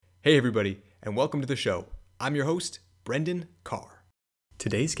Hey everybody, and welcome to the show. I'm your host, Brendan Carr.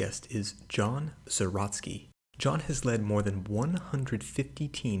 Today's guest is John Zeratsky. John has led more than 150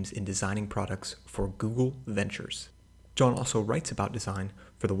 teams in designing products for Google Ventures. John also writes about design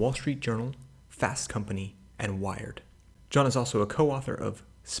for the Wall Street Journal, Fast Company, and Wired. John is also a co-author of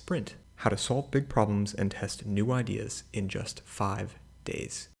Sprint, How to Solve Big Problems and Test New Ideas in Just 5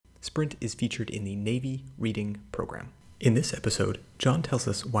 Days. Sprint is featured in the Navy Reading Program. In this episode, John tells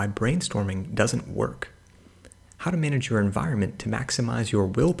us why brainstorming doesn't work, how to manage your environment to maximize your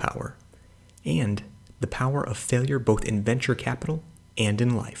willpower, and the power of failure both in venture capital and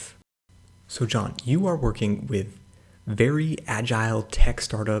in life. So John, you are working with very agile tech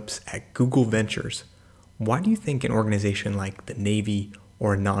startups at Google Ventures. Why do you think an organization like the Navy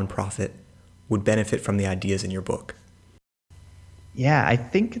or a nonprofit would benefit from the ideas in your book? Yeah, I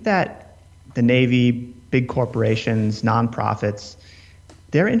think that the Navy, big corporations, nonprofits,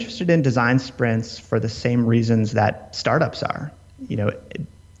 they're interested in design sprints for the same reasons that startups are. You know,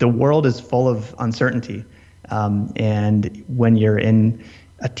 the world is full of uncertainty. And when you're in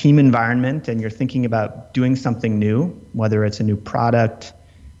a team environment and you're thinking about doing something new, whether it's a new product,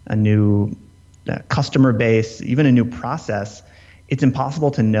 a new customer base, even a new process, it's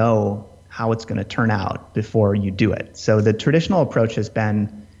impossible to know how it's going to turn out before you do it. So the traditional approach has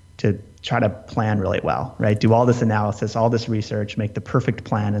been to try to plan really well, right? Do all this analysis, all this research, make the perfect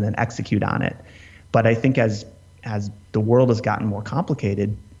plan, and then execute on it. But I think as the world has gotten more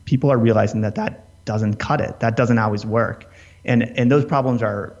complicated, people are realizing that doesn't cut it. That doesn't always work. And those problems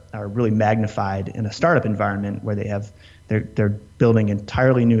are really magnified in a startup environment where they're building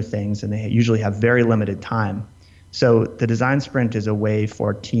entirely new things and they usually have very limited time. So the design sprint is a way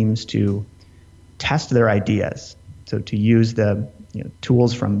for teams to test their ideas. So to use the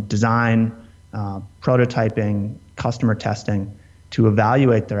tools from design, prototyping, customer testing to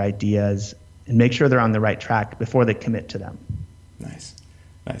evaluate their ideas and make sure they're on the right track before they commit to them. Nice.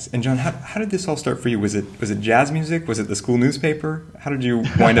 And John, how did this all start for you? Was it jazz music? Was it the school newspaper? How did you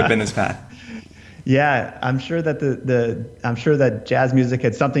wind up in this path? Yeah, I'm sure that I'm sure that jazz music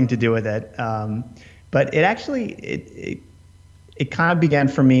had something to do with it. But it actually it kind of began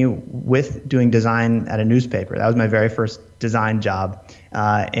for me with doing design at a newspaper. That was my very first design job,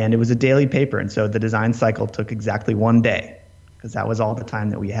 and it was a daily paper. And so the design cycle took exactly one day because that was all the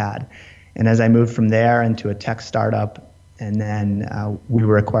time that we had. And as I moved from there into a tech startup, and then we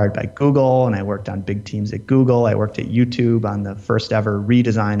were acquired by Google, and I worked on big teams at Google. I worked at YouTube on the first ever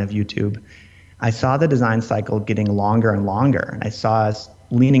redesign of YouTube. I saw the design cycle getting longer and longer, and I saw us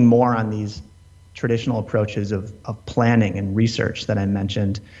leaning more on these traditional approaches of planning and research that I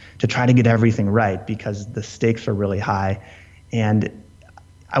mentioned to try to get everything right because the stakes are really high. And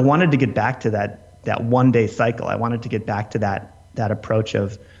I wanted to get back to that one day cycle. I wanted to get back to that approach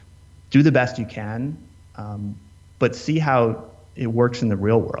of do the best you can, but see how it works in the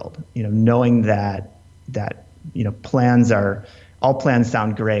real world. Knowing that all plans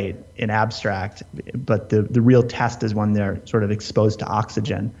sound great in abstract, but the real test is when they're sort of exposed to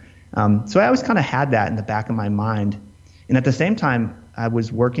oxygen. So I always kind of had that in the back of my mind. And at the same time, I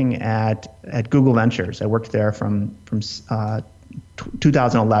was working at Google Ventures. I worked there from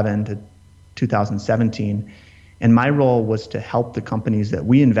 2011 to 2017. And my role was to help the companies that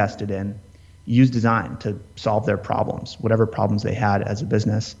we invested in use design to solve their problems, whatever problems they had as a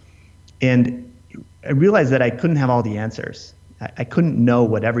business. And I realized that I couldn't have all the answers. I couldn't know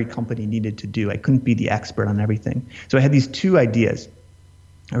what every company needed to do. I couldn't be the expert on everything. So I had these two ideas,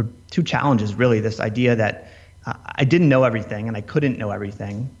 or two challenges, really. This idea that I didn't know everything and I couldn't know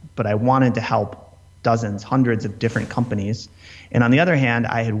everything, but I wanted to help dozens, hundreds of different companies. And on the other hand,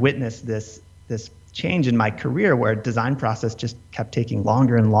 I had witnessed this change in my career where design process just kept taking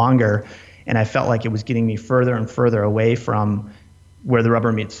longer and longer. And I felt like it was getting me further and further away from where the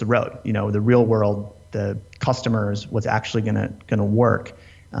rubber meets the road. The real world, the customers, what's actually gonna work.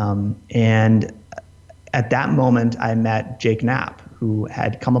 And at that moment, I met Jake Knapp, who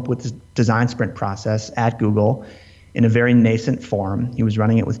had come up with this design sprint process at Google in a very nascent form. He was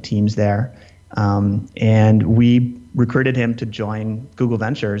running it with teams there. And we recruited him to join Google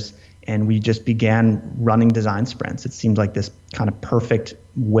Ventures, and we just began running design sprints. It seemed like this kind of perfect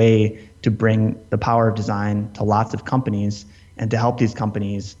way to bring the power of design to lots of companies and to help these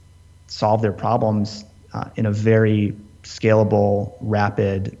companies solve their problems in a very scalable,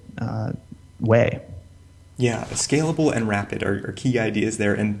 rapid way. Yeah, scalable and rapid are key ideas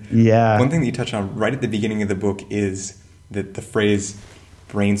there. And one thing that you touch on right at the beginning of the book is that the phrase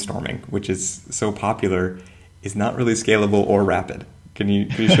brainstorming, which is so popular, is not really scalable or rapid. Can you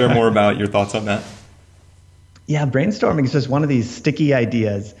share more about your thoughts on that? Yeah, brainstorming is just one of these sticky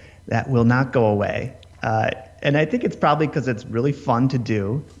ideas that will not go away. And I think it's probably because it's really fun to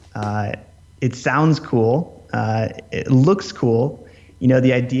do. It sounds cool. It looks cool.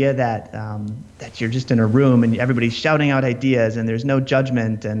 The idea that that you're just in a room and everybody's shouting out ideas and there's no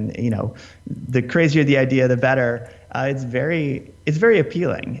judgment, and the crazier the idea, the better. It's very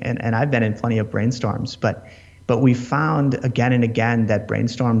appealing. And I've been in plenty of brainstorms, but we found again and again that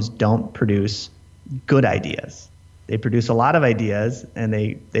brainstorms don't produce good ideas. They produce a lot of ideas and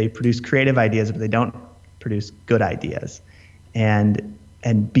they produce creative ideas, but they don't produce good ideas. And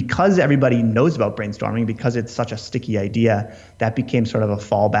because everybody knows about brainstorming, because it's such a sticky idea, that became sort of a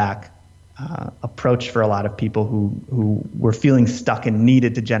fallback approach for a lot of people who were feeling stuck and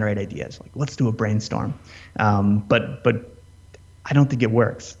needed to generate ideas. Like, let's do a brainstorm. But I don't think it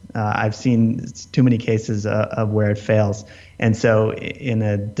works. I've seen too many cases of where it fails. And so in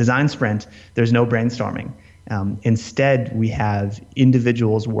a design sprint, there's no brainstorming. Instead, we have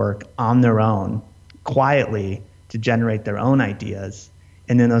individuals work on their own quietly to generate their own ideas.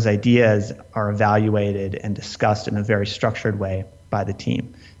 And then those ideas are evaluated and discussed in a very structured way by the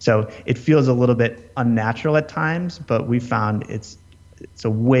team. So it feels a little bit unnatural at times, but we found it's a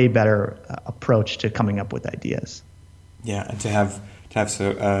way better approach to coming up with ideas. Yeah, and to have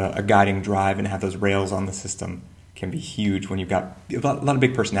a guiding drive and have those rails on the system can be huge when you've got a lot of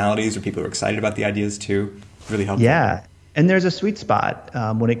big personalities or people who are excited about the ideas too. Really helpful. Yeah, and there's a sweet spot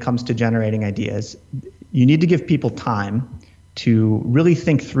when it comes to generating ideas. You need to give people time to really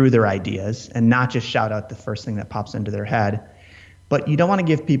think through their ideas and not just shout out the first thing that pops into their head. But you don't want to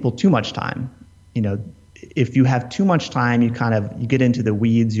give people too much time. If you have too much time, you get into the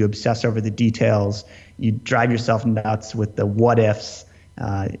weeds, you obsess over the details, you drive yourself nuts with the what ifs,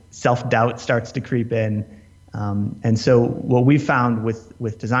 self-doubt starts to creep in. And so what we found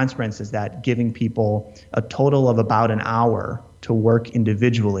with design sprints is that giving people a total of about an hour to work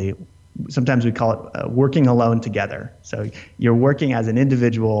individually. Sometimes we call it working alone together. So you're working as an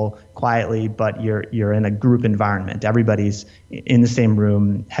individual quietly, but you're in a group environment. Everybody's in the same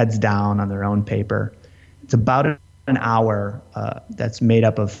room, heads down on their own paper. It's about an hour that's made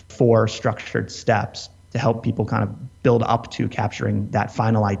up of 4 structured steps to help people kind of build up to capturing that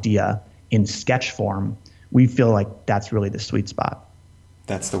final idea in sketch form. We feel like that's really the sweet spot.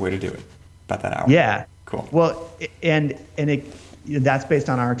 That's the way to do it, about that hour. Yeah. Cool. Well, and that's based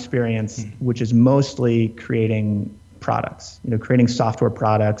on our experience, which is mostly creating products, creating software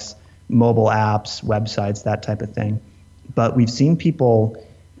products, mobile apps, websites, that type of thing. But we've seen people,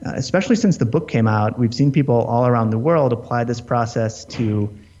 especially since the book came out, we've seen people all around the world apply this process to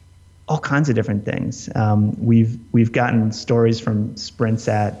all kinds of different things. We've gotten stories from sprints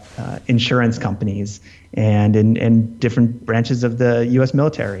at insurance companies and in different branches of the U.S.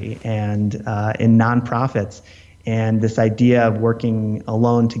 military and in nonprofits. And this idea of working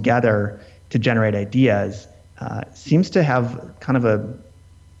alone together to generate ideas seems to have kind of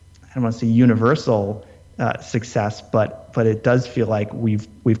I don't want to say universal success, but it does feel like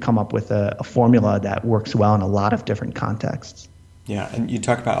we've come up with a formula that works well in a lot of different contexts. Yeah, and you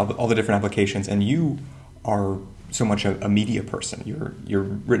talk about all the different applications, and you are so much a media person. You're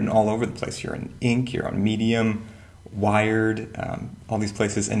written all over the place. You're in Ink, you're on Medium, Wired, all these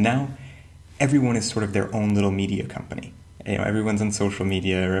places, and now everyone is sort of their own little media company. Everyone's on social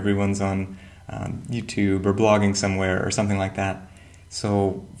media, or everyone's on YouTube or blogging somewhere or something like that.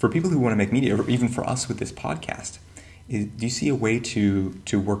 So for people who want to make media, or even for us with this podcast, do you see a way to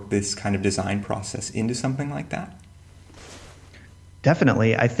work this kind of design process into something like that?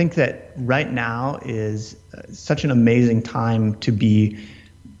 Definitely. I think that right now is such an amazing time to be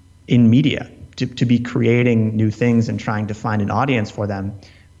in media, to be creating new things and trying to find an audience for them,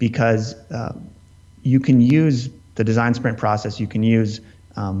 because you can use the design sprint process, you can use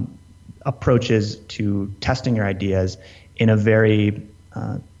approaches to testing your ideas in a very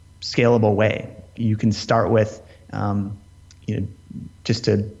scalable way. You can start with, just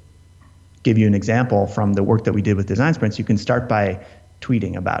to give you an example from the work that we did with design sprints, you can start by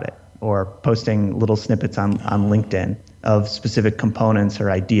tweeting about it or posting little snippets on LinkedIn of specific components or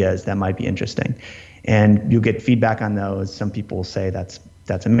ideas that might be interesting. And you'll get feedback on those. Some people will say that's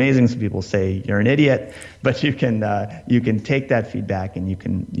amazing. Some people say you're an idiot, but you can take that feedback and you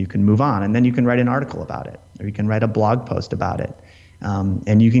can move on, and then you can write an article about it, or you can write a blog post about it,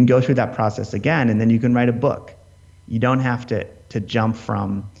 and you can go through that process again, and then you can write a book. You don't have to jump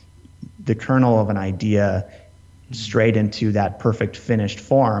from the kernel of an idea straight into that perfect finished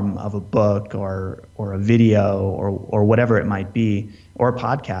form of a book or a video or whatever it might be, or a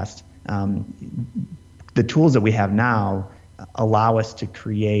podcast. The tools that we have now allow us to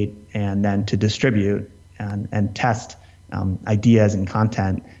create and then to distribute and test ideas and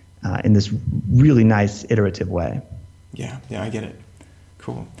content in this really nice iterative way. Yeah, I get it.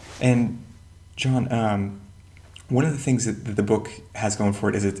 Cool. And John, one of the things that the book has going for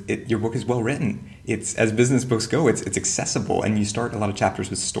it is your book is well written. It's, as business books go, it's accessible, and you start a lot of chapters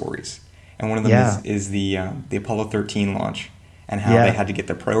with stories. And one of them is the Apollo 13 launch, and how they had to get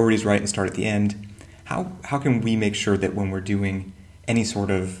their priorities right and start at the end. How can we make sure that when we're doing any sort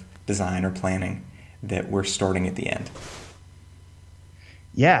of design or planning that we're starting at the end?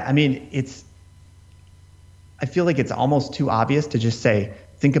 Yeah, I mean, I feel like it's almost too obvious to just say,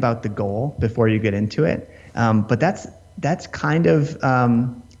 think about the goal before you get into it. But that's kind of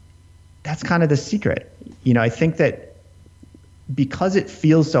the secret. I think that because it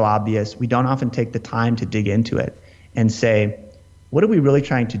feels so obvious, we don't often take the time to dig into it and say, what are we really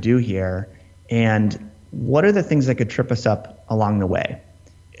trying to do here? And what are the things that could trip us up along the way?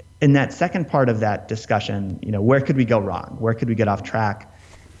 In that second part of that discussion, where could we go wrong? Where could we get off track?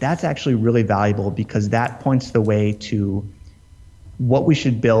 That's actually really valuable, because that points the way to what we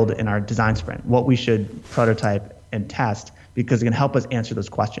should build in our design sprint, what we should prototype and test, because it can help us answer those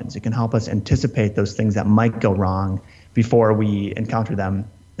questions. It can help us anticipate those things that might go wrong before we encounter them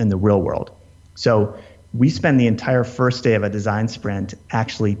in the real world. So we spend the entire first day of a design sprint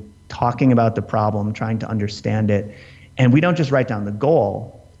actually talking about the problem, trying to understand it. And we don't just write down the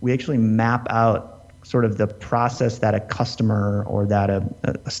goal. We actually map out sort of the process that a customer or that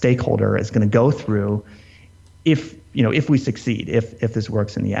a stakeholder is going to go through if we succeed, if this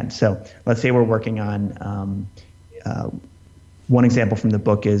works in the end. So let's say we're working on, one example from the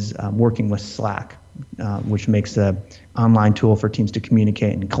book is working with Slack, which makes an online tool for teams to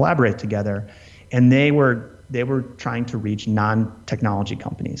communicate and collaborate together. And they were trying to reach non-technology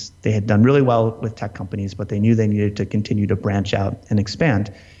companies. They had done really well with tech companies, but they knew they needed to continue to branch out and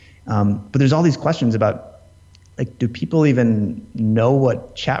expand. But there's all these questions about, like, do people even know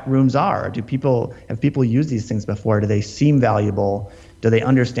what chat rooms are? Have people used these things before? Do they seem valuable? Do they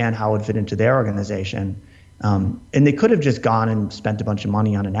understand how it would fit into their organization? And they could have just gone and spent a bunch of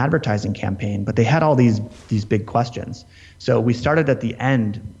money on an advertising campaign, but they had all these big questions. So we started at the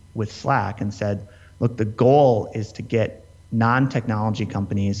end with Slack and said, look, the goal is to get non-technology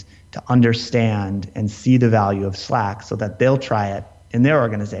companies to understand and see the value of Slack so that they'll try it in their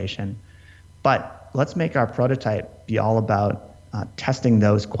organization. But let's make our prototype be all about testing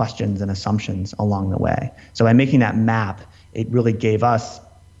those questions and assumptions along the way. So by making that map, it really gave us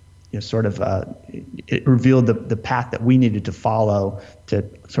it revealed the path that we needed to follow to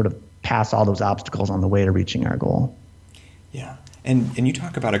sort of pass all those obstacles on the way to reaching our goal. Yeah, and you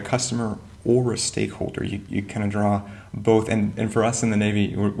talk about a customer or a stakeholder. You kind of draw both, and for us in the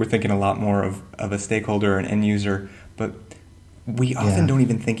Navy, we're thinking a lot more of a stakeholder, an end user, but we often don't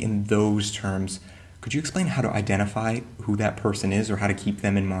even think in those terms. Could you explain how to identify who that person is, or how to keep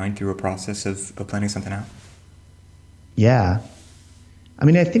them in mind through a process of planning something out? Yeah. I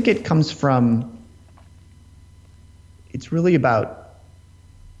mean, I think it comes from, it's really about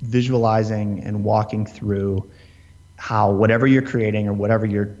visualizing and walking through how whatever you're creating or whatever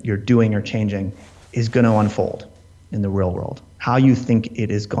you're doing or changing is going to unfold in the real world, how you think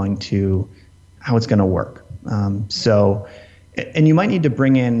it is going to, how it's going to work. And you might need to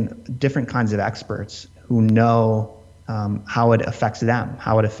bring in different kinds of experts who know how it affects them,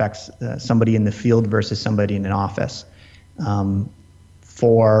 how it affects somebody in the field versus somebody in an office.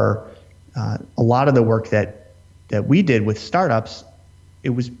 For a lot of the work that we did with startups,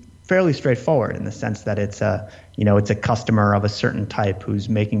 it was fairly straightforward in the sense that it's a customer of a certain type who's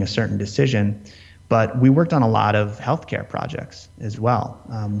making a certain decision. But we worked on a lot of healthcare projects as well.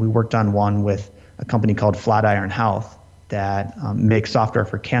 We worked on one with a company called Flatiron Health that makes software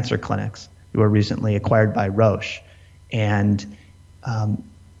for cancer clinics, who were recently acquired by Roche. And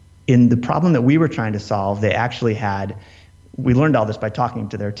in the problem that we were trying to solve, they actually had, we learned all this by talking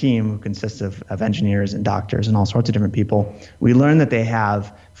to their team, who consists of engineers and doctors and all sorts of different people. We learned that they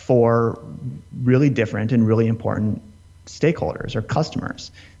have 4 really different and really important stakeholders or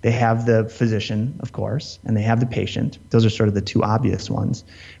customers. They have the physician, of course, and they have the patient. Those are sort of the 2 obvious ones.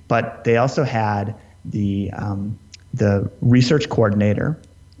 But they also had the research coordinator,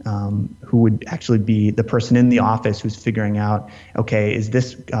 who would actually be the person in the office who's figuring out, okay, is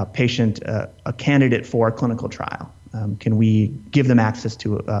this patient a candidate for a clinical trial? Can we give them access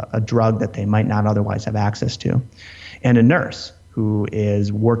to a drug that they might not otherwise have access to? And a nurse who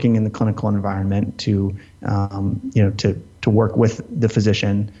is working in the clinical environment to work with the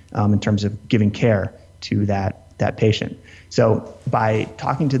physician in terms of giving care to that patient. So by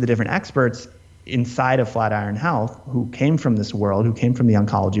talking to the different experts inside of Flatiron Health, who came from this world, who came from the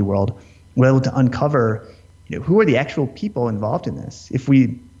oncology world, we're able to uncover, who are the actual people involved in this. If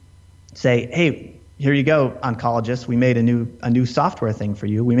we say, hey, here you go, oncologist. We made a new software thing for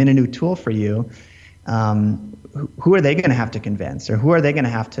you. We made a new tool for you. Who are they going to have to convince, or who are they going to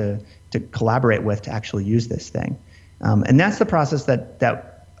have to collaborate with to actually use this thing? And that's the process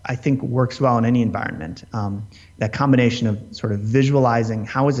that I think works well in any environment. That combination of sort of visualizing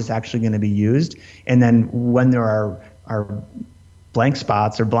how is this actually going to be used, and then when there are blank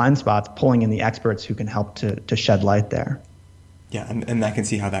spots or blind spots, pulling in the experts who can help to shed light there. Yeah, and I can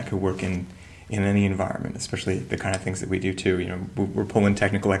see how that could work in any environment, especially the kind of things that we do too. You know, we're pulling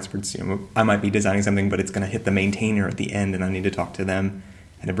technical experts. You know, I might be designing something, but it's going to hit the maintainer at the end, and I need to talk to them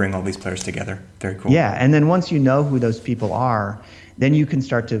and to bring all these players together. Very cool. Yeah, and then once you know who those people are, then you can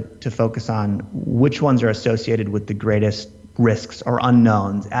start to focus on which ones are associated with the greatest risks or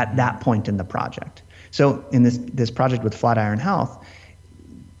unknowns at that point in the project. So in this project with Flatiron Health,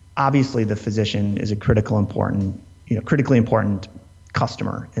 obviously the physician is a critically important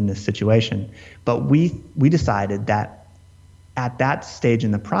customer in this situation. But we decided that at that stage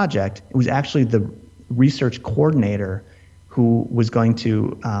in the project, it was actually the research coordinator who was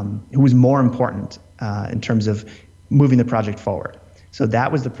who was more important in terms of moving the project forward. So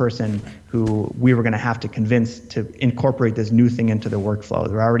that was the person who we were going to have to convince to incorporate this new thing into their workflow.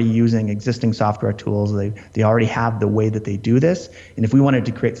 They're already using existing software tools. They already have the way that they do this. And if we wanted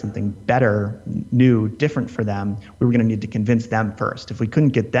to create something better, new, different for them, we were going to need to convince them first. If we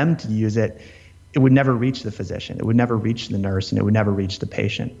couldn't get them to use it, it would never reach the physician. It would never reach the nurse, and it would never reach the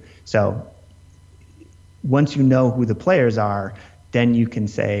patient. So once you know who the players are, then you can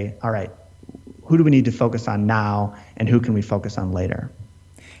say, all right, who do we need to focus on now, and who can we focus on later?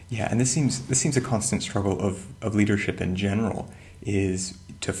 Yeah, and this seems a constant struggle of leadership in general, is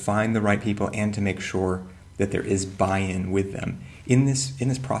to find the right people and to make sure that there is buy-in with them. In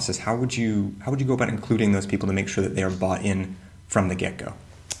this process, how would you go about including those people to make sure that they are bought in from the get-go?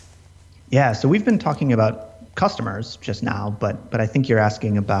 Yeah, so we've been talking about customers just now, but I think you're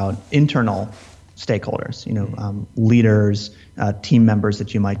asking about internal stakeholders, leaders, team members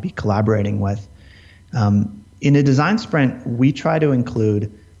that you might be collaborating with. In a design sprint, we try to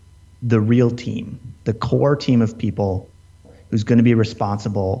include the real team, the core team of people who's going to be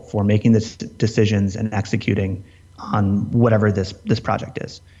responsible for making the decisions and executing on whatever this project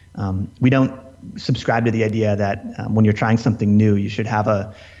is. We don't subscribe to the idea that when you're trying something new, you should have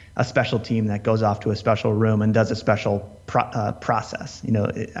a special team that goes off to a special room and does a special process.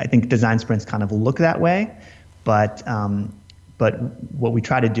 I think design sprints kind of look that way, but what we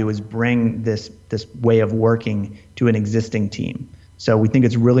try to do is bring this way of working to an existing team. So we think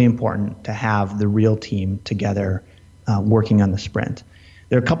it's really important to have the real team together working on the sprint.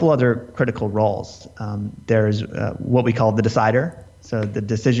 There are a couple other critical roles. There's what we call the decider, so the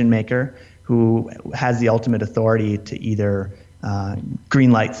decision maker who has the ultimate authority to either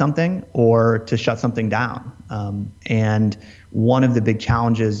green light something or to shut something down. And one of the big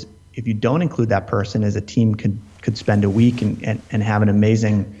challenges, if you don't include that person, is a team could spend a week and have an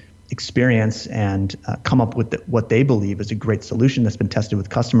amazing experience and come up with what they believe is a great solution that's been tested with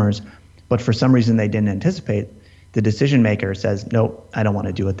customers. But for some reason they didn't anticipate, the decision maker says, nope, I don't want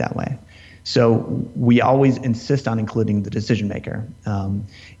to do it that way. So we always insist on including the decision maker.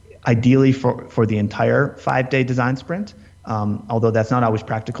 Ideally for the entire 5-day design sprint, although that's not always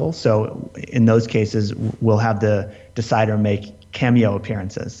practical. So in those cases, we'll have the decider make cameo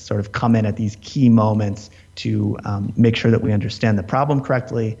appearances, sort of come in at these key moments to make sure that we understand the problem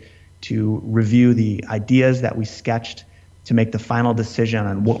correctly, to review the ideas that we sketched, to make the final decision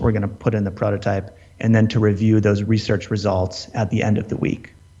on what we're going to put in the prototype, and then to review those research results at the end of the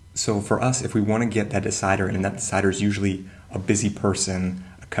week. So for us, if we want to get that decider, and that decider is usually a busy person,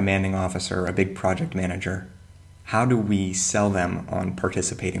 a commanding officer, a big project manager, how do we sell them on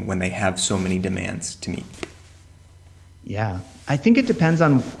participating when they have so many demands to meet? Yeah, I think it depends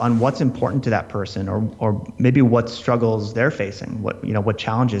on what's important to that person, or maybe what struggles they're facing, what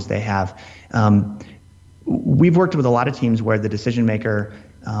challenges they have. We've worked with a lot of teams where the decision maker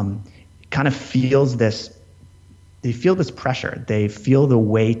kind of feels this. They feel this pressure. They feel the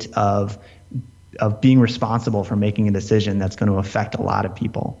weight of being responsible for making a decision that's going to affect a lot of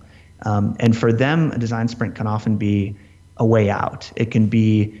people. And for them, a design sprint can often be a way out. It can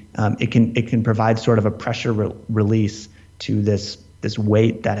be, it can provide sort of a pressure release to this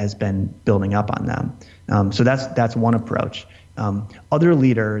weight that has been building up on them. So that's one approach. Other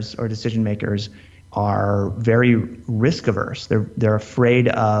leaders or decision makers are very risk averse. They're afraid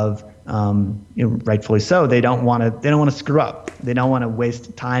of, rightfully so. They don't want to screw up. They don't want to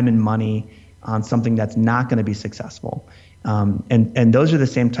waste time and money on something that's not going to be successful. And those are the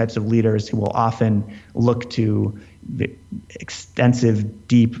same types of leaders who will often look to extensive,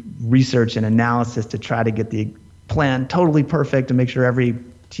 deep research and analysis to try to get the plan totally perfect to make sure every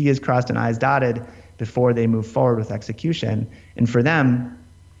T is crossed and I is dotted before they move forward with execution. And for them,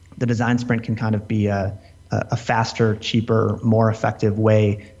 the design sprint can kind of be a faster, cheaper, more effective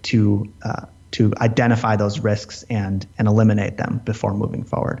way to identify those risks and eliminate them before moving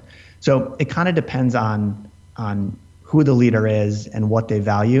forward. So it kind of depends on who the leader is and what they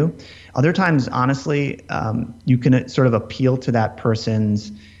value. Other times, honestly, you can sort of appeal to that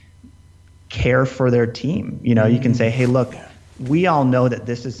person's care for their team. You know, you can say, hey, look, we all know that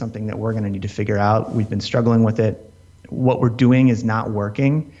this is something that we're going to need to figure out. We've been struggling with it. What we're doing is not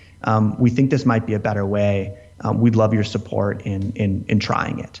working. We think this might be a better way. We'd love your support in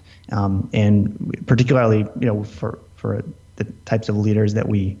trying it. And particularly, you know, for the types of leaders that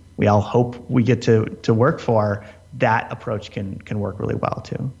we all hope we get to work for, that approach can work really well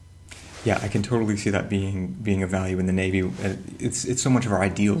too. Yeah, I can totally see that being a value in the Navy. It's so much of our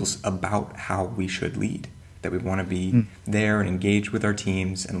ideals about how we should lead, that we want to be there and engaged with our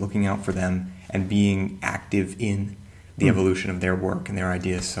teams and looking out for them and being active in the evolution of their work and their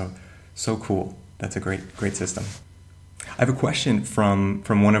ideas. So cool. That's a great system. I have a question from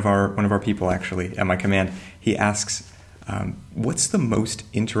one of our people actually at my command. He asks, what's the most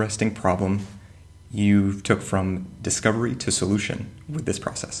interesting problem you took from discovery to solution with this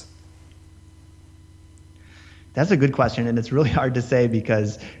process? That's a good question, and it's really hard to say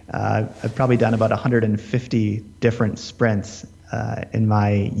because I've probably done about 150 different sprints in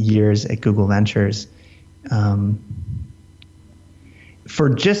my years at Google Ventures. For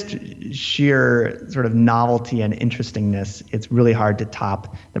just sheer sort of novelty and interestingness, it's really hard to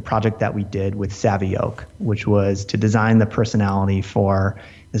top the project that we did with Savvy Oak, which was to design the personality for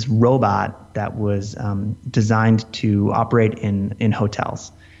this robot that was designed to operate in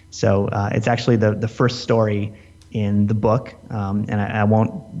hotels. So it's actually the first story in the book, and I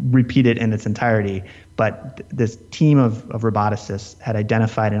won't repeat it in its entirety, but this team of roboticists had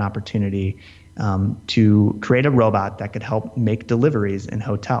identified an opportunity to create a robot that could help make deliveries in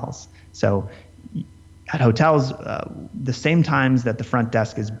hotels. So at hotels, the same times that the front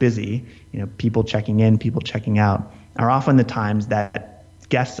desk is busy, you know, people checking in, people checking out, are often the times that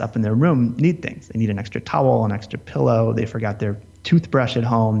guests up in their room need things. They need an extra towel, an extra pillow, they forgot their toothbrush at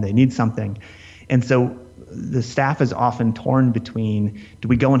home, they need something. And so the staff is often torn between, do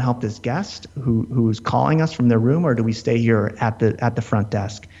we go and help this guest who's calling us from their room, or do we stay here at the front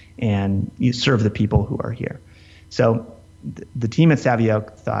desk and you serve the people who are here? So the team at Savvy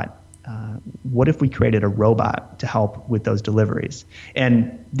Oak thought, what if we created a robot to help with those deliveries?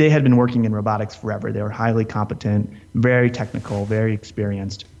 And they had been working in robotics forever. They were highly competent, very technical, very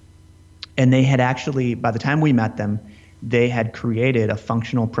experienced. And they had actually, by the time we met them, they had created a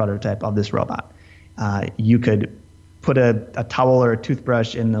functional prototype of this robot. You could put a towel or a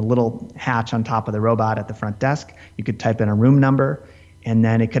toothbrush in a little hatch on top of the robot at the front desk. You could type in a room number, and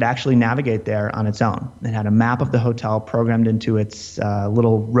then it could actually navigate there on its own. It had a map of the hotel programmed into its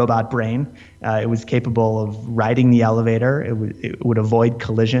little robot brain. It was capable of riding the elevator. It would avoid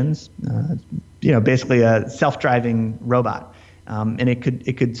collisions. Basically a self-driving robot. And it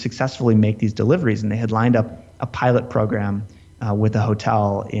could successfully make these deliveries. And they had lined up a pilot program with a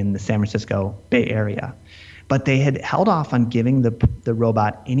hotel in the San Francisco Bay Area. But they had held off on giving the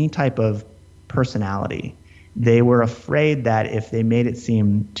robot any type of personality. They were afraid that if they made it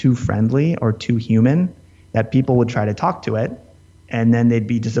seem too friendly or too human, that people would try to talk to it, and then they'd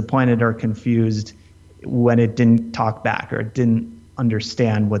be disappointed or confused when it didn't talk back or it didn't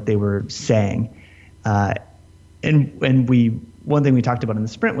understand what they were saying. And one thing we talked about in the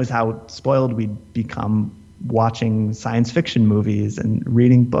sprint was how spoiled we'd become watching science fiction movies and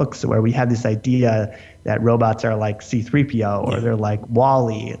reading books where we had this idea that robots are like C-3PO or they're like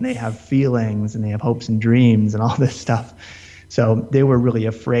Wall-E, and they have feelings and they have hopes and dreams and all this stuff. So they were really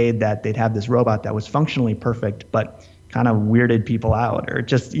afraid that they'd have this robot that was functionally perfect but kind of weirded people out or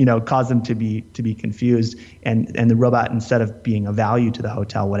just, caused them to be confused, and the robot, instead of being a value to the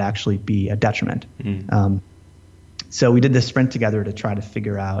hotel, would actually be a detriment. So we did this sprint together to try to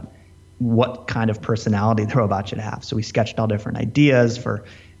figure out what kind of personality the robot should have. So we sketched all different ideas for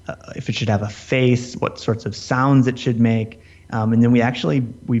if it should have a face, what sorts of sounds it should make. And then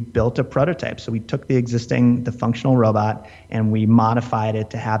we built a prototype. So we took the functional robot and we modified it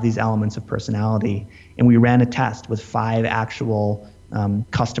to have these elements of personality. And we ran a test with 5 actual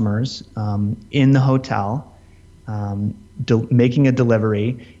customers in the hotel, making a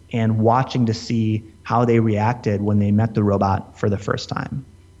delivery and watching to see how they reacted when they met the robot for the first time.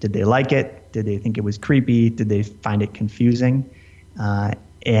 Did they like it? Did they think it was creepy? Did they find it confusing?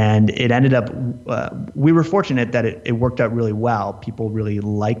 And it ended up, we were fortunate that it worked out really well. People really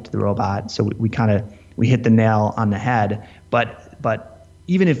liked the robot, so we hit the nail on the head. But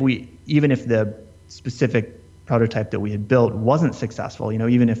even if the specific prototype that we had built wasn't successful,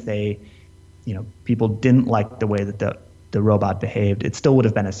 even if people didn't like the way that the robot behaved, it still would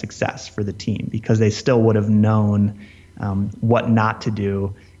have been a success for the team because they still would have known what not to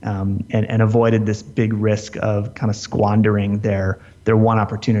do, and avoided this big risk of kind of squandering their one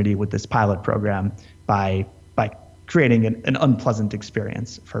opportunity with this pilot program by creating an unpleasant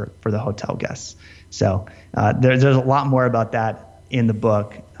experience for the hotel guests. So there's a lot more about that in the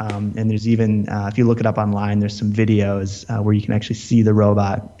book, and there's even if you look it up online, there's some videos where you can actually see the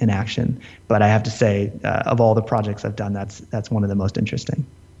robot in action. But I have to say, of all the projects I've done, that's one of the most interesting.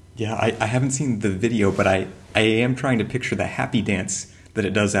 Yeah, I haven't seen the video, but I am trying to picture the happy dance that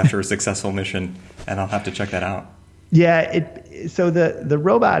it does after a successful mission, and I'll have to check that out. Yeah, so the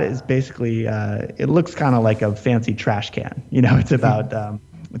robot is basically it looks kind of like a fancy trash can. It's about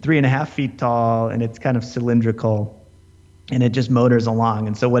 3.5 feet tall, and it's kind of cylindrical, and it just motors along.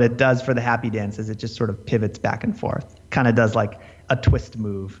 And so what it does for the happy dance is it just sort of pivots back and forth, kind of does like a twist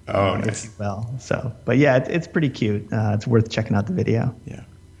move. Oh, nice. If you will. So, but yeah, it's pretty cute. It's worth checking out the video. Yeah.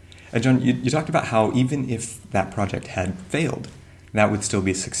 And John, you talked about how even if that project had failed, that would still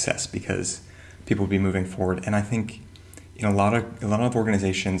be a success because people would be moving forward. And I think in a lot of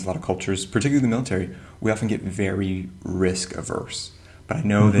organizations, a lot of cultures, particularly the military, we often get very risk averse. But I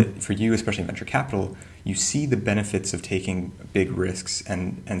know that for you, especially in venture capital, you see the benefits of taking big risks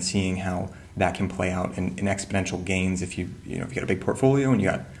and seeing how that can play out in exponential gains. If you got a big portfolio and you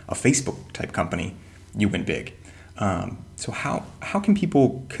got a Facebook type company, you win big. So how can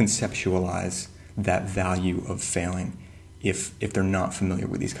people conceptualize that value of failing if they're not familiar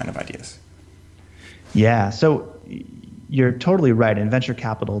with these kind of ideas? Yeah, so you're totally right. In venture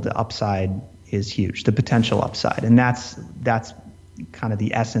capital, the upside is huge, the potential upside, and that's kind of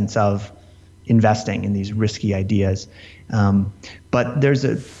the essence of investing in these risky ideas. But there's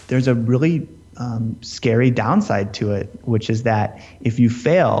a really scary downside to it, which is that if you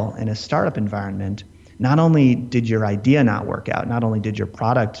fail in a startup environment, not only did your idea not work out, not only did your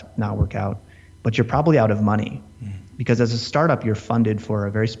product not work out, but you're probably out of money. Because as a startup, you're funded for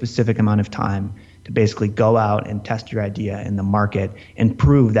a very specific amount of time to basically go out and test your idea in the market and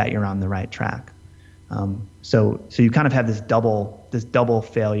prove that you're on the right track. So you kind of have this double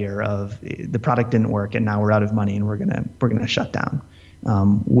failure of the product didn't work and now we're out of money and we're gonna shut down,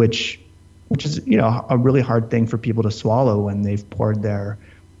 which is a really hard thing for people to swallow when they've poured their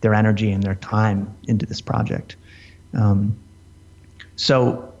energy and their time into this project.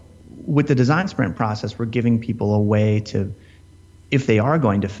 So with the design sprint process, we're giving people a way to, if they are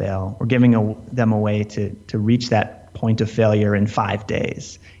going to fail, we're giving them a way to reach that point of failure in 5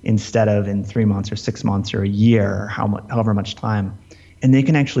 days instead of in 3 months or 6 months or a year or however much time. And they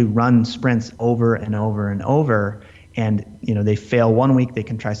can actually run sprints over and over and over. And they fail one week, they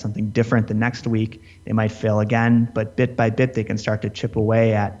can try something different the next week. They might fail again, but bit by bit they can start to chip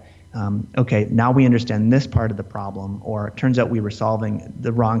away at, okay, now we understand this part of the problem, or it turns out we were solving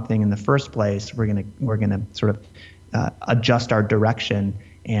the wrong thing in the first place. We're gonna sort of adjust our direction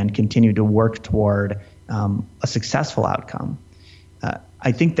and continue to work toward a successful outcome.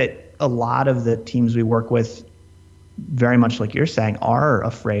 I think that a lot of the teams we work with, very much like you're saying, are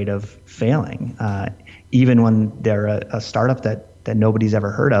afraid of failing, even when they're a startup that nobody's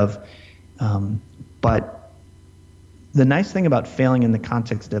ever heard of. But the nice thing about failing in the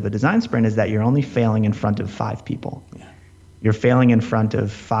context of a design sprint is that you're only failing in front of 5 people. Yeah. You're failing in front of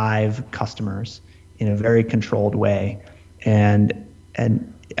 5 customers in a very controlled way. And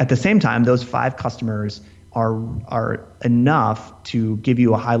at the same time, those 5 customers are enough to give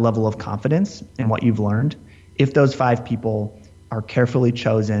you a high level of confidence in what you've learned. If those 5 people are carefully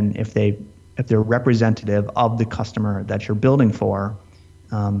chosen, if they're representative of the customer that you're building for,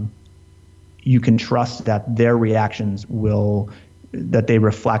 you can trust that their reactions that they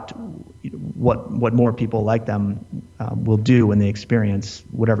reflect what more people like them will do when they experience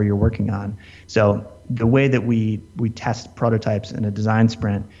whatever you're working on. So the way that we test prototypes in a design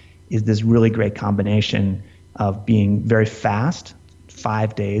sprint is this really great combination of being very fast,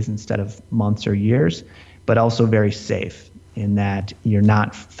 5 days instead of months or years, but also very safe in that you're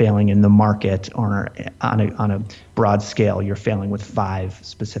not failing in the market or on a broad scale. You're failing with 5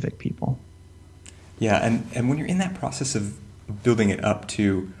 specific people. Yeah, and when you're in that process of building it up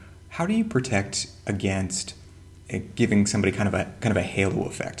to, how do you protect against giving somebody kind of a halo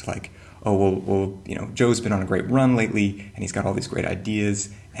effect, like, oh, well, Joe's been on a great run lately, and he's got all these great ideas,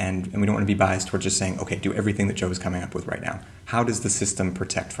 and we don't want to be biased towards just saying, okay, do everything that Joe is coming up with right now. How does the system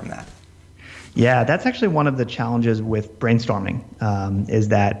protect from that? Yeah, that's actually one of the challenges with brainstorming, is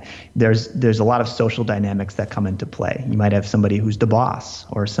that there's a lot of social dynamics that come into play. You might have somebody who's the boss,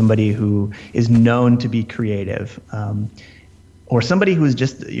 or somebody who is known to be creative, or somebody who's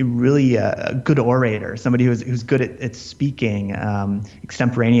just really a good orator, somebody who's good at speaking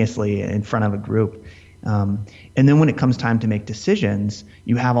extemporaneously in front of a group. And then when it comes time to make decisions,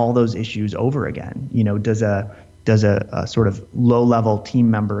 you have all those issues over again. Does a sort of low-level team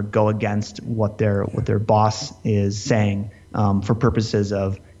member go against what their boss is saying for purposes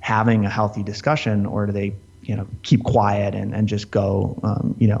of having a healthy discussion, or do they keep quiet and just go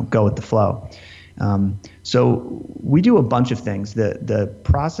with the flow? So we do a bunch of things. The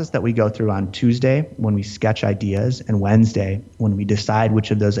process that we go through on Tuesday when we sketch ideas, and Wednesday when we decide which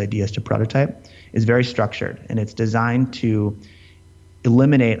of those ideas to prototype, is very structured, and it's designed to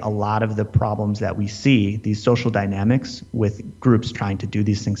eliminate a lot of the problems that we see, these social dynamics with groups trying to do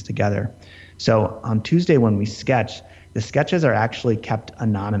these things together. So on Tuesday when we sketch, the sketches are actually kept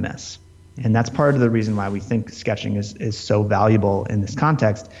anonymous. And that's part of the reason why we think sketching is so valuable in this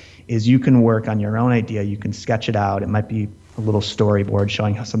context, is you can work on your own idea, you can sketch it out. It might be a little storyboard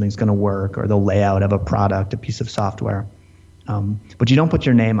showing how something's going to work, or the layout of a product, a piece of software. But you don't put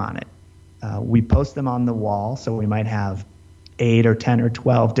your name on it. We post them on the wall, so we might have 8 or 10 or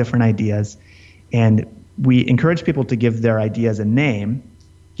 12 different ideas, and we encourage people to give their ideas a name,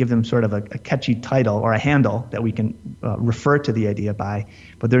 give them sort of a catchy title or a handle that we can refer to the idea by,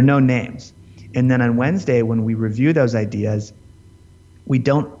 but there are no names. And then on Wednesday, when we review those ideas, we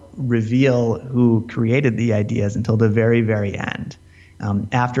don't reveal who created the ideas until the very, very end.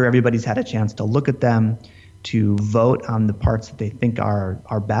 After everybody's had a chance to look at them, to vote on the parts that they think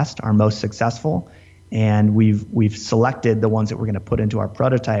are best, are most successful, and we've selected the ones that we're going to put into our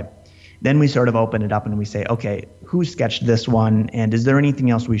prototype. Then we sort of open it up and we say, okay, who sketched this one, and is there anything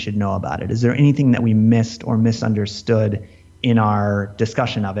else we should know about it? Is there anything that we missed or misunderstood in our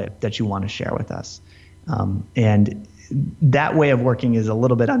discussion of it that you want to share with us? And that way of working is a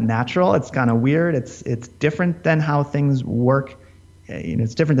little bit unnatural. It's kind of weird. It's different than how things work.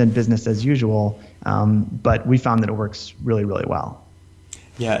 It's different than business as usual, but we found that it works really, really well.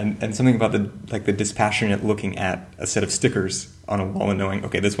 Yeah, and something about the dispassionate looking at a set of stickers on a wall and knowing,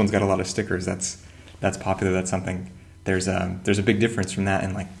 okay, this one's got a lot of stickers. That's popular. That's something. There's a big difference from that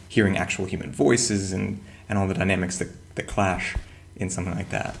and like hearing actual human voices and all the dynamics that clash in something like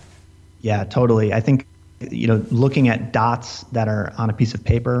that. Yeah, totally. I think looking at dots that are on a piece of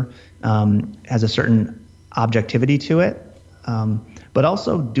paper has a certain objectivity to it, but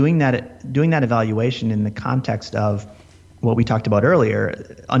also doing that evaluation in the context of what we talked about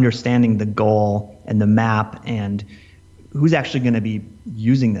earlier, understanding the goal and the map and who's actually going to be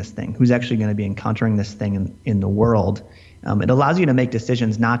using this thing, who's actually going to be encountering this thing in the world. It allows you to make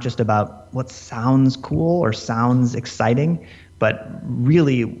decisions not just about what sounds cool or sounds exciting, but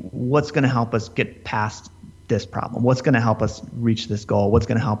really what's going to help us get past this problem, what's going to help us reach this goal, what's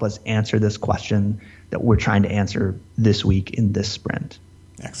going to help us answer this question that we're trying to answer this week in this sprint.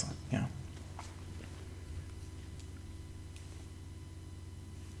 Excellent, yeah.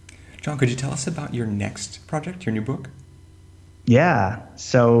 John, could you tell us about your next project, your new book? Yeah.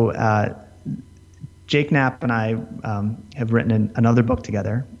 So Jake Knapp and I have written another book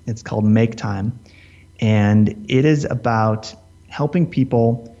together. It's called Make Time. And it is about helping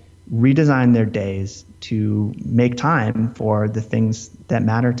people redesign their days to make time for the things that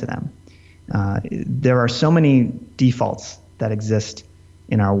matter to them. There are so many defaults that exist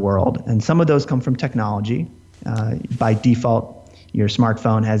in our world, and some of those come from technology. By default, your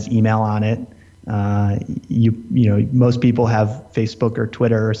smartphone has email on it. Most people have Facebook or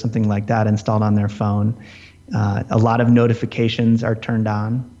Twitter or something like that installed on their phone. A lot of notifications are turned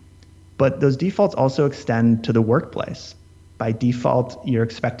on. But those defaults also extend to the workplace. By default, you're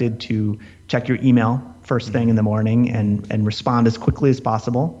expected to check your email first thing in the morning and respond as quickly as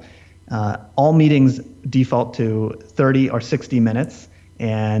possible. All meetings default to 30 or 60 minutes,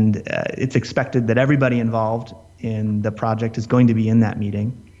 and it's expected that everybody involved in the project is going to be in that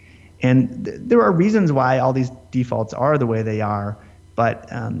meeting. And there are reasons why all these defaults are the way they are, but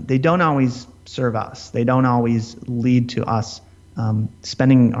they don't always serve us. They don't always lead to us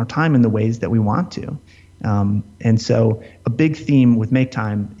spending our time in the ways that we want to. And so a big theme with Make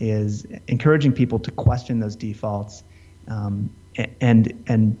Time is encouraging people to question those defaults.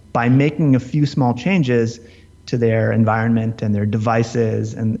 And by making a few small changes to their environment and their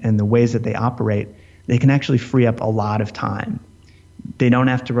devices and the ways that they operate, they can actually free up a lot of time. They don't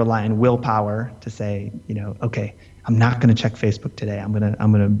have to rely on willpower to say, okay, I'm not going to check Facebook today. I'm going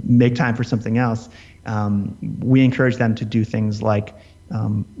to make time for something else. We encourage them to do things like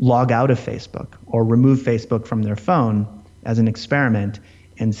log out of Facebook or remove Facebook from their phone as an experiment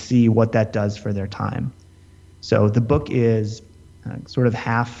and see what that does for their time. So the book is sort of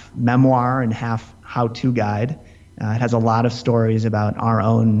half memoir and half how-to guide. It has a lot of stories about our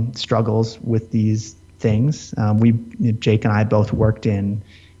own struggles with these things. Jake and I both worked in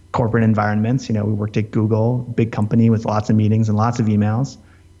corporate environments. We worked at Google, big company with lots of meetings and lots of emails.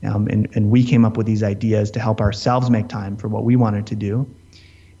 And we came up with these ideas to help ourselves make time for what we wanted to do.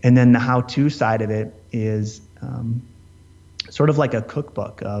 And then the how-to side of it is sort of like a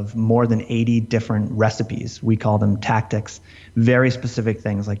cookbook of more than 80 different recipes. We call them tactics, very specific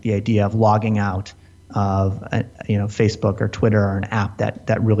things like the idea of logging out of Facebook or Twitter or an app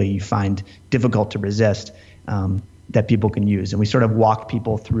that really you find difficult to resist, that people can use. And we sort of walk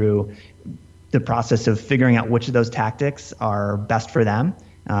people through the process of figuring out which of those tactics are best for them,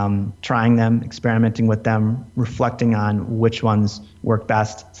 trying them, experimenting with them, reflecting on which ones work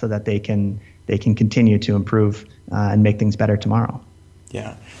best so that they can continue to improve and make things better tomorrow.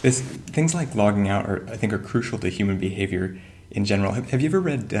 Yeah, things like logging out I think are crucial to human behavior in general. Have you ever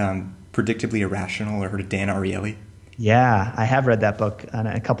read Predictably Irrational or heard of Dan Ariely? Yeah, I have read that book and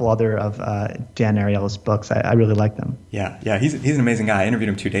a couple other of Dan Ariely's books. I really like them. Yeah, he's an amazing guy. I interviewed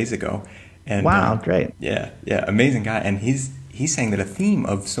him 2 days ago. And, wow, great. Yeah, amazing guy. And he's saying that a theme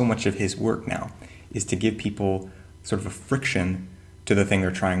of so much of his work now is to give people sort of a friction to the thing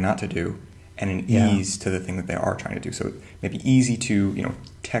they're trying not to do and an ease to the thing that they are trying to do. So it may be easy to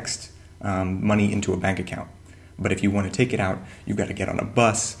text money into a bank account. But if you want to take it out, you've got to get on a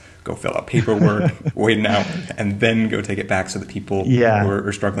bus, go fill out paperwork, wait an hour, and then go take it back so that people who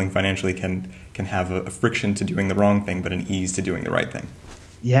are struggling financially can have a friction to doing the wrong thing, but an ease to doing the right thing.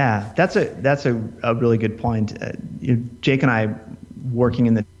 Yeah, that's a really good point. Jake and I, working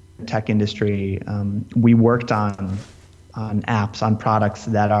in the tech industry, we worked on apps, on products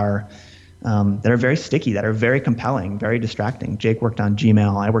that are very sticky, that are very compelling, very distracting. Jake worked on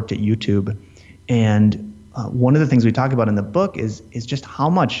Gmail, I worked at YouTube, and one of the things we talk about in the book is just how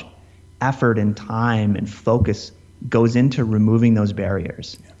much effort and time and focus goes into removing those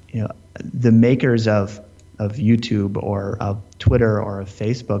barriers. The makers of YouTube or of Twitter or of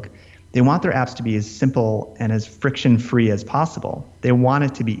Facebook, they want their apps to be as simple and as friction-free as possible. They want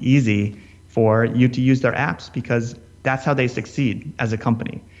it to be easy for you to use their apps because that's how they succeed as a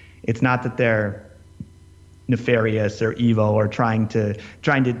company. It's not that they're nefarious or evil or trying to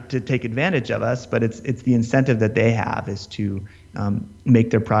take advantage of us, but it's the incentive that they have is to make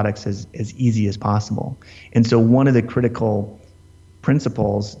their products as easy as possible. And so one of the critical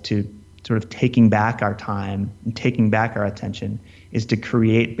principles to sort of taking back our time and taking back our attention is to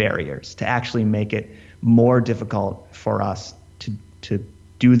create barriers, to actually make it more difficult for us to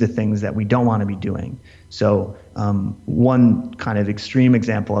do the things that we don't want to be doing. So one kind of extreme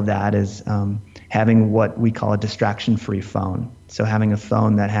example of that is having what we call a distraction-free phone. So having a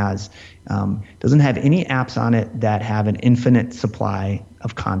phone that doesn't have any apps on it that have an infinite supply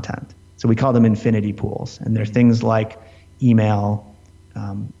of content. So we call them infinity pools. And they're things like email,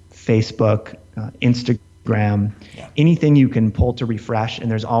 Facebook, Instagram, anything you can pull to refresh, and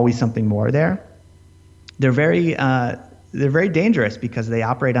there's always something more there. They're very dangerous because they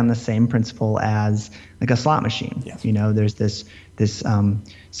operate on the same principle as like a slot machine. Yes. There's this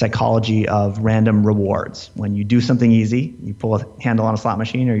psychology of random rewards. When you do something easy, you pull a handle on a slot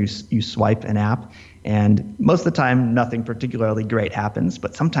machine or you swipe an app, and most of the time nothing particularly great happens,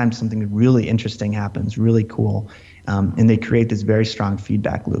 but sometimes something really interesting happens, really cool, and they create this very strong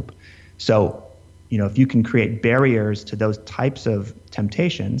feedback loop. So, if you can create barriers to those types of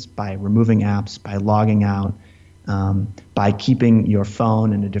temptations by removing apps, by logging out, by keeping your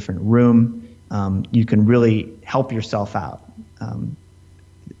phone in a different room, you can really help yourself out.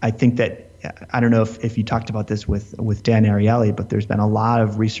 I think that, I don't know if you talked about this with Dan Ariely, but there's been a lot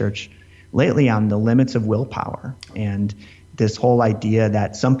of research lately on the limits of willpower. And this whole idea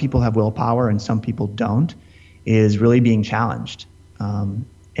that some people have willpower and some people don't is really being challenged.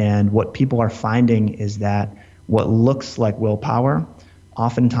 And what people are finding is that what looks like willpower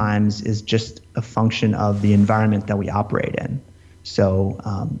oftentimes is just a function of the environment that we operate in. So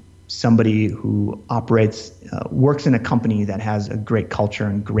somebody who works in a company that has a great culture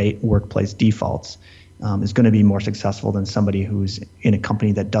and great workplace defaults is going to be more successful than somebody who's in a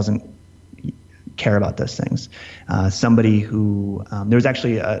company that doesn't care about those things. Somebody who there was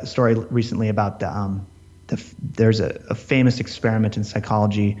actually a story recently about the there's a famous experiment in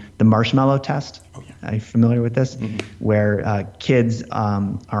psychology, the marshmallow test. Oh, yeah. Are you familiar with this? Where kids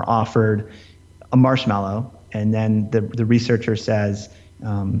are offered a marshmallow, and then the researcher says,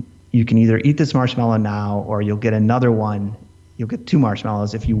 you can either eat this marshmallow now, or you'll get another one. You'll get 2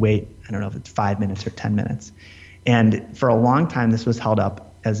 marshmallows if you wait, I don't know if it's 5 minutes or 10 minutes. And for a long time, this was held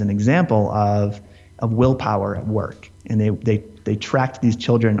up as an example of willpower at work. And they tracked these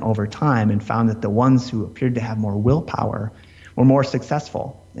children over time and found that the ones who appeared to have more willpower were more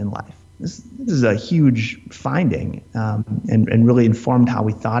successful in life. This is a huge finding, and really informed how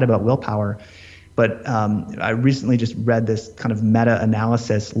we thought about willpower. But I recently just read this kind of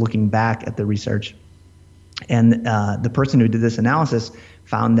meta-analysis looking back at the research. And the person who did this analysis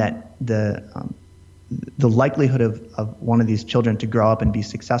found that the likelihood of one of these children to grow up and be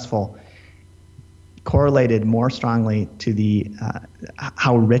successful correlated more strongly to the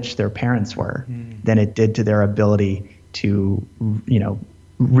how rich their parents were than it did to their ability to,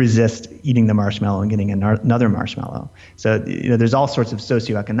 resist eating the marshmallow and getting another marshmallow. So, there's all sorts of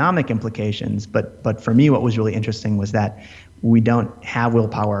socioeconomic implications, but for me, what was really interesting was that we don't have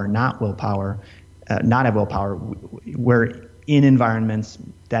willpower or not have willpower. We're in environments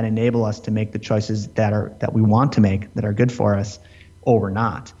that enable us to make the choices that we want to make, that are good for us, or we're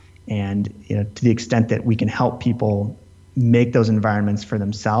not. And to the extent that we can help people make those environments for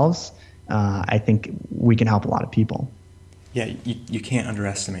themselves, I think we can help a lot of people. Yeah, you can't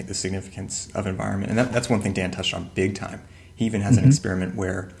underestimate the significance of environment. And that's one thing Dan touched on big time. He even has an experiment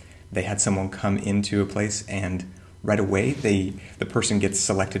where they had someone come into a place, and right away the person gets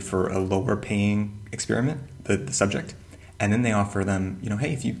selected for a lower paying experiment, the subject. And then they offer them,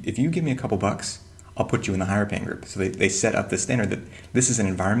 hey, if you give me a couple bucks, I'll put you in the higher paying group. So they set up the standard that this is an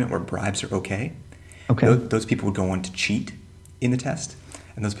environment where bribes are okay. Okay. Those people would go on to cheat in the test,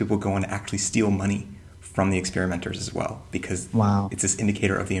 and those people would go on to actually steal money from the experimenters as well, because it's this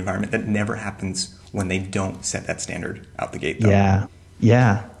indicator of the environment that never happens when they don't set that standard out the gate, though. Yeah.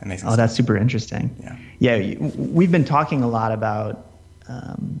 That makes sense. Oh, that's super interesting. Yeah. We've been talking a lot about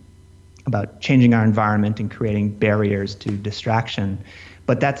changing our environment and creating barriers to distraction,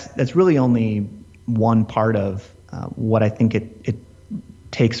 but that's really only one part of what I think it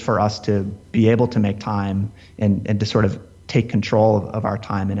takes for us to be able to make time and to sort of take control of our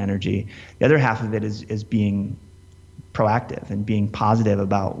time and energy. The other half of it is being proactive and being positive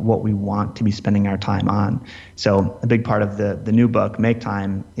about what we want to be spending our time on. So a big part of the new book, Make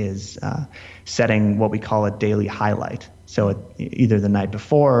Time, is setting what we call a daily highlight. So either the night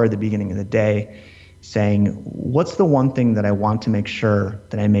before or the beginning of the day, saying, what's the one thing that I want to make sure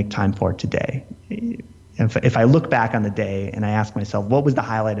that I make time for today? If I look back on the day and I ask myself, what was the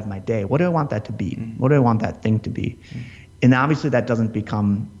highlight of my day? What do I want that to be? What do I want that thing to be? And obviously that doesn't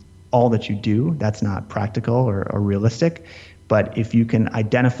become all that you do. That's not practical or realistic. But if you can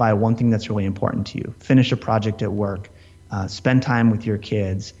identify one thing that's really important to you, finish a project at work, spend time with your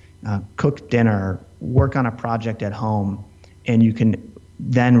kids, cook dinner, work on a project at home, and you can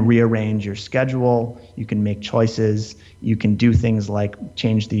then rearrange your schedule, you can make choices, you can do things like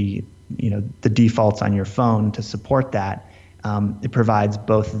change the defaults on your phone to support that. It provides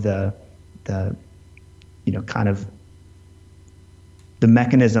both the kind of the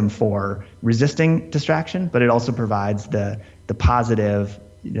mechanism for resisting distraction, but it also provides the positive,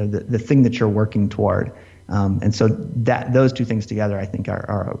 the thing that you're working toward. And so those two things together, I think,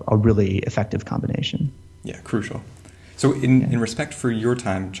 are a really effective combination. Yeah, crucial. So in respect for your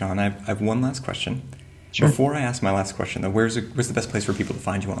time, John, I have one last question. Sure. Before I ask my last question, though, where's the best place for people to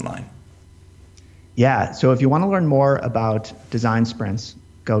find you online? Yeah, so if you want to learn more about design sprints,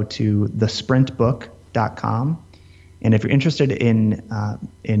 go to thesprintbook.com. And if you're interested in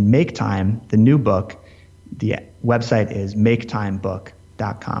Make Time, the new book, the website is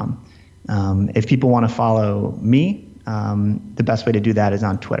maketimebook.com. If people want to follow me, the best way to do that is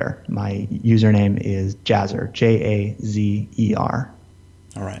on Twitter. My username is Jazer, Jazer.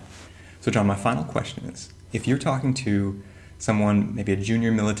 All right. So, John, my final question is, if you're talking to someone, maybe a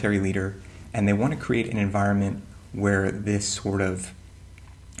junior military leader, and they want to create an environment where this sort of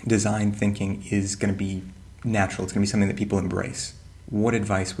design thinking is going to be natural, it's going to be something that people embrace, what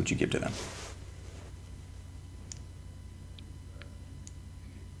advice would you give to them?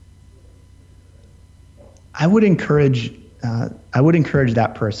 I would encourage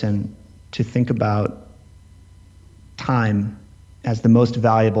that person to think about time as the most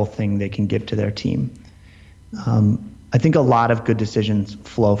valuable thing they can give to their team. I think a lot of good decisions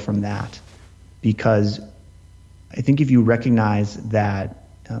flow from that, because I think if you recognize that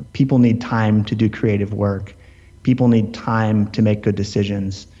people need time to do creative work, people need time to make good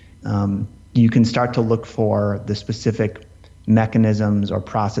decisions, you can start to look for the specific mechanisms or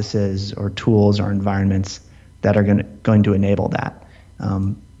processes or tools or environments that are going to enable that.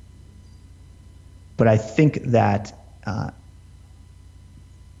 But I think that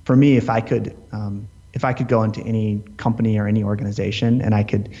for me, if I could go into any company or any organization, and I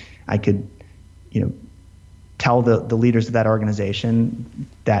could tell the leaders of that organization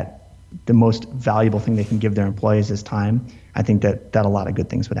that the most valuable thing they can give their employees is time, I think that a lot of good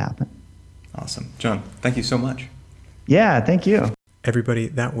things would happen. Awesome. John, thank you so much. Yeah, thank you. Everybody,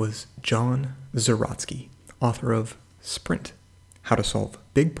 that was John Zeratsky, author of Sprint, How to Solve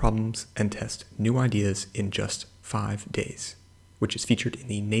Big Problems and Test New Ideas in Just 5 Days, which is featured in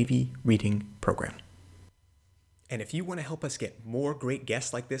the Navy Reading Program. And if you want to help us get more great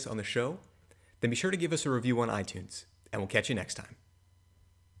guests like this on the show, then be sure to give us a review on iTunes, and we'll catch you next time.